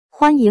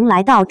欢迎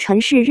来到陈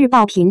氏日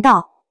报频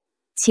道，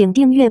请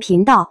订阅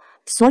频道，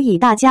所以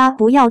大家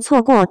不要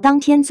错过当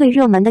天最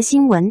热门的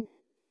新闻。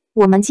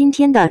我们今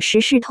天的时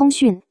事通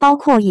讯包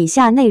括以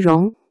下内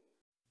容：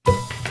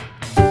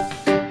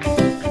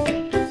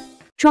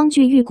庄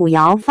剧玉骨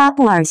遥发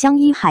布耳相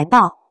依海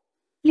报。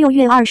6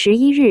月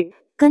21日，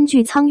根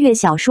据苍月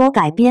小说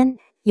改编，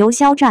由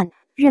肖战、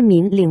任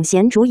敏领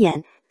衔主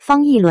演，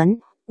方逸伦、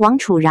王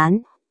楚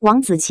然、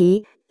王子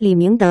奇、李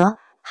明德、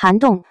韩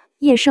栋、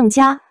叶盛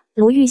嘉、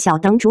卢玉晓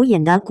等主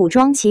演的古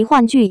装奇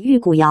幻剧《玉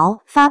骨遥》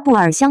发布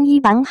耳相依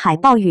版海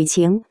报剧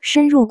情，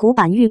深入古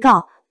版预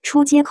告，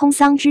出揭空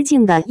桑之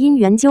境的因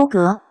缘纠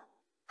葛。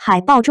海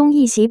报中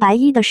一袭白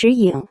衣的石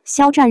影，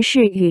肖战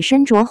是与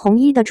身着红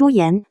衣的朱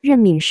颜，任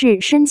敏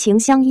是深情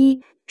相依、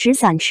纸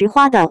伞持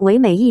花的唯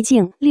美意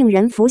境，令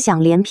人浮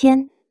想联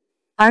翩。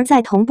而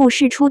在同步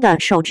释出的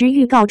首支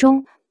预告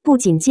中，不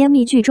仅揭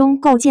秘剧中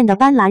构建的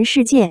斑斓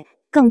世界，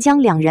更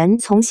将两人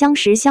从相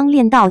识相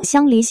恋到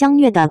相离相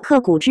虐的刻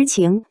骨之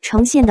情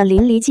呈现得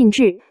淋漓尽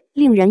致，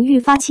令人愈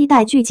发期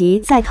待剧集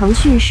在腾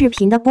讯视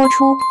频的播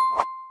出。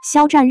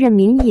肖战任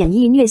敏演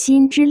绎虐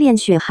心之恋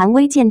血寒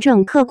微，见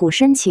证刻骨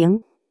深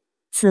情。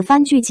此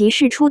番剧集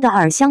释出的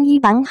耳相依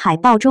版海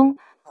报中，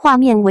画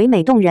面唯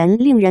美动人，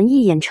令人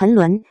一眼沉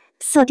沦，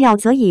色调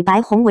则以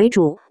白红为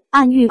主，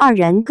暗喻二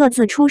人各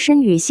自出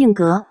身与性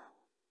格。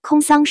空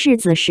桑世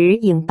子时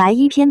影白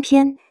衣翩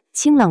翩，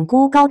清冷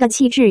孤高的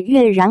气质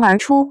跃然而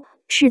出，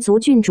赤足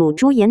郡主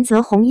朱颜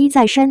则红衣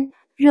在身，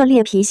热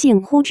烈脾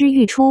性呼之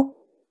欲出。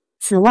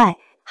此外，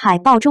海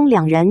报中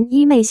两人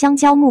衣袂相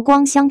交，目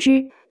光相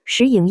知，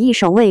石影一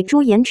手为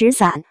朱颜纸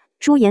伞，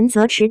朱颜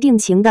则持定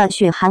情的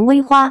血寒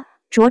微花，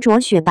灼灼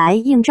雪白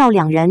映照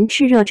两人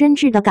炽热真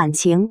挚的感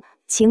情，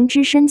情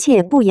之深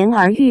切不言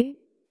而喻。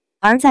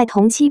而在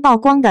同期曝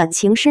光的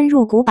情深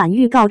入古版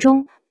预告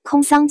中，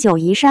空桑九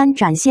夷山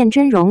展现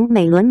真容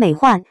美轮美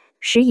奂，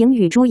石影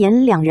与朱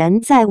颜两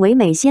人在唯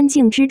美仙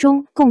境之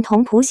中共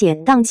同谱写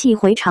荡气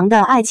回肠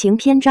的爱情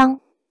篇章。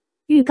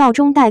预告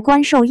中戴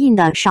冠受印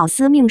的少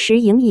司命石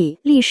影以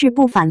立誓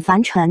不返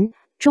凡尘，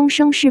终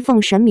生侍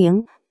奉神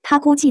明，他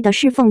孤寂的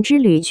侍奉之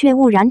旅却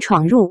误然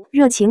闯入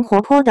热情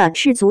活泼的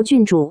赤足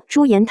郡主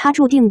朱颜，她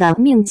注定的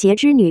命劫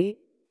之女。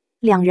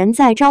两人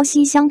在朝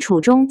夕相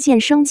处中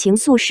渐生情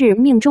愫，是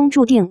命中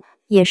注定，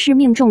也是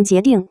命中结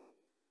定。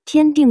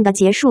天定的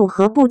结束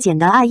和不减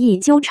的爱意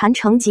纠缠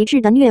成极致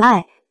的虐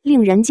爱，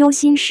令人揪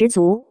心十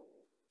足。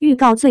预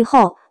告最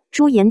后，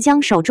朱颜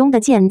将手中的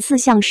剑刺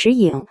向石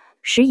影，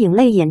石影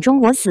泪眼中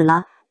我死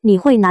了，你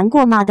会难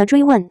过吗的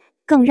追问，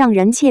更让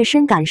人切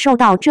身感受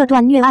到这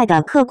段虐爱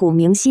的刻骨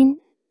铭心。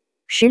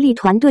实力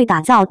团队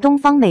打造东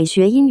方美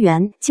学因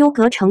缘纠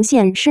葛，呈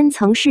现深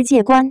层世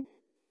界观。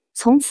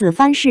从此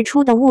番释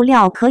出的物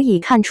料可以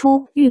看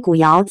出，玉骨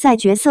遥在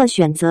角色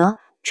选择、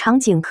场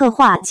景刻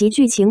画及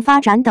剧情发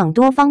展等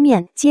多方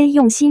面皆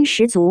用心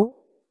十足。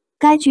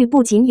该剧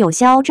不仅有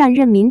肖战、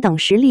任敏等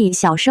实力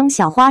小生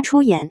小花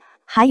出演，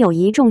还有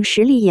一众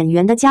实力演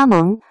员的加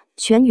盟，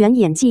全员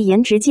演技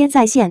颜值皆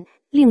在线，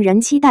令人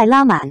期待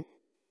拉满。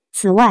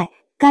此外，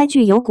该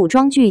剧由古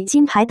装剧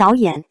金牌导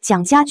演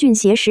蒋家俊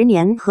携10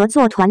年合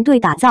作团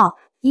队打造，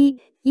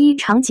一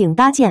场景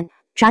搭建、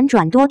辗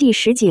转多地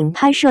实景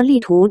拍摄，力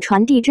图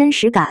传递真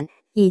实感，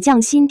以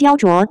匠心雕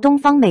琢东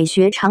方美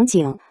学场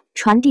景，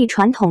传递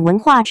传统文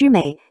化之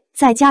美，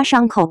再加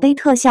上口碑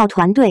特效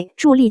团队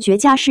助力绝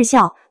佳视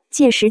效，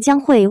届时将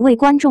会为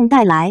观众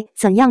带来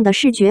怎样的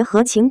视觉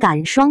和情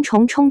感双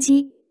重冲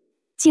击？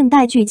静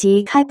待剧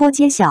集开播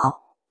揭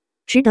晓。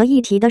值得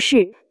一提的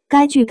是，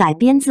该剧改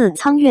编自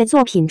苍月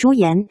作品《朱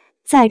颜》，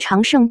在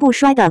长盛不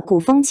衰的古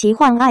风奇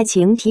幻爱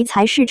情题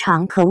材市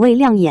场可谓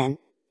亮眼。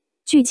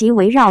剧集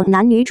围绕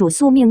男女主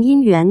宿命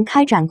姻缘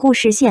开展故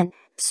事线，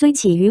虽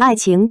起于爱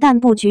情，但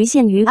不局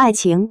限于爱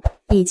情，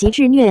以极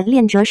致虐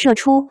恋折射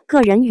出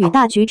个人与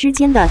大局之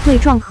间的对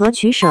撞和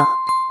取舍。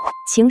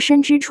情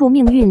深之处，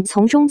命运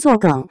从中作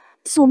梗；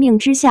宿命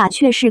之下，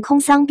却是空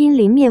桑濒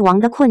临灭亡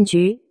的困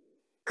局。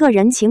个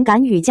人情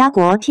感与家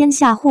国天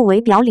下互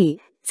为表里，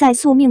在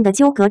宿命的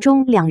纠葛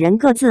中，两人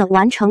各自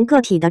完成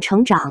个体的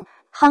成长，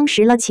夯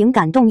实了情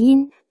感动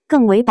因，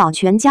更为保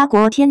全家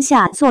国天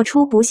下做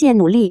出不懈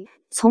努力。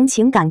从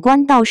情感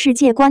观到世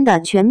界观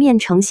的全面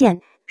呈现，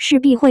势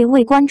必会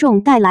为观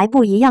众带来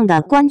不一样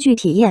的观剧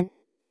体验。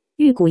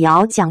玉骨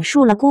遥讲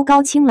述了孤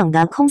高清冷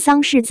的空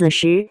桑世子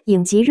时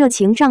影及热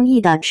情仗义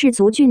的赤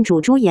足郡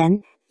主朱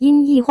颜，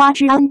因一花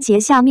之恩结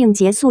下命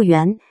劫溯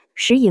源，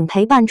石影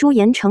陪伴朱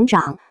颜成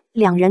长，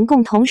两人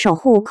共同守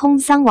护空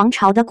桑王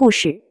朝的故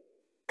事。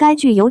该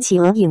剧由企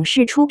鹅影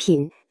视出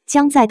品，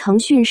将在腾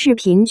讯视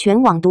频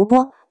全网独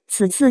播。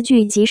此次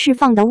剧集释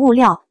放的物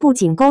料不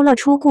仅勾勒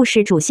出故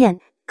事主线，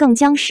更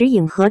将石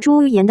影和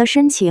朱颜的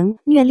深情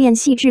虐恋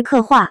细致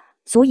刻画，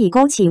足以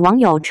勾起网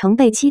友成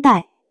倍期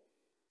待。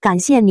感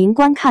谢您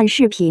观看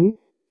视频，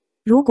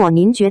如果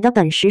您觉得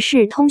本时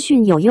事通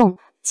讯有用，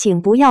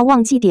请不要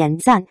忘记点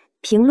赞、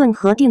评论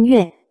和订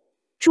阅。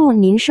祝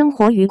您生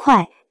活愉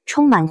快，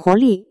充满活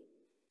力，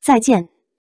再见。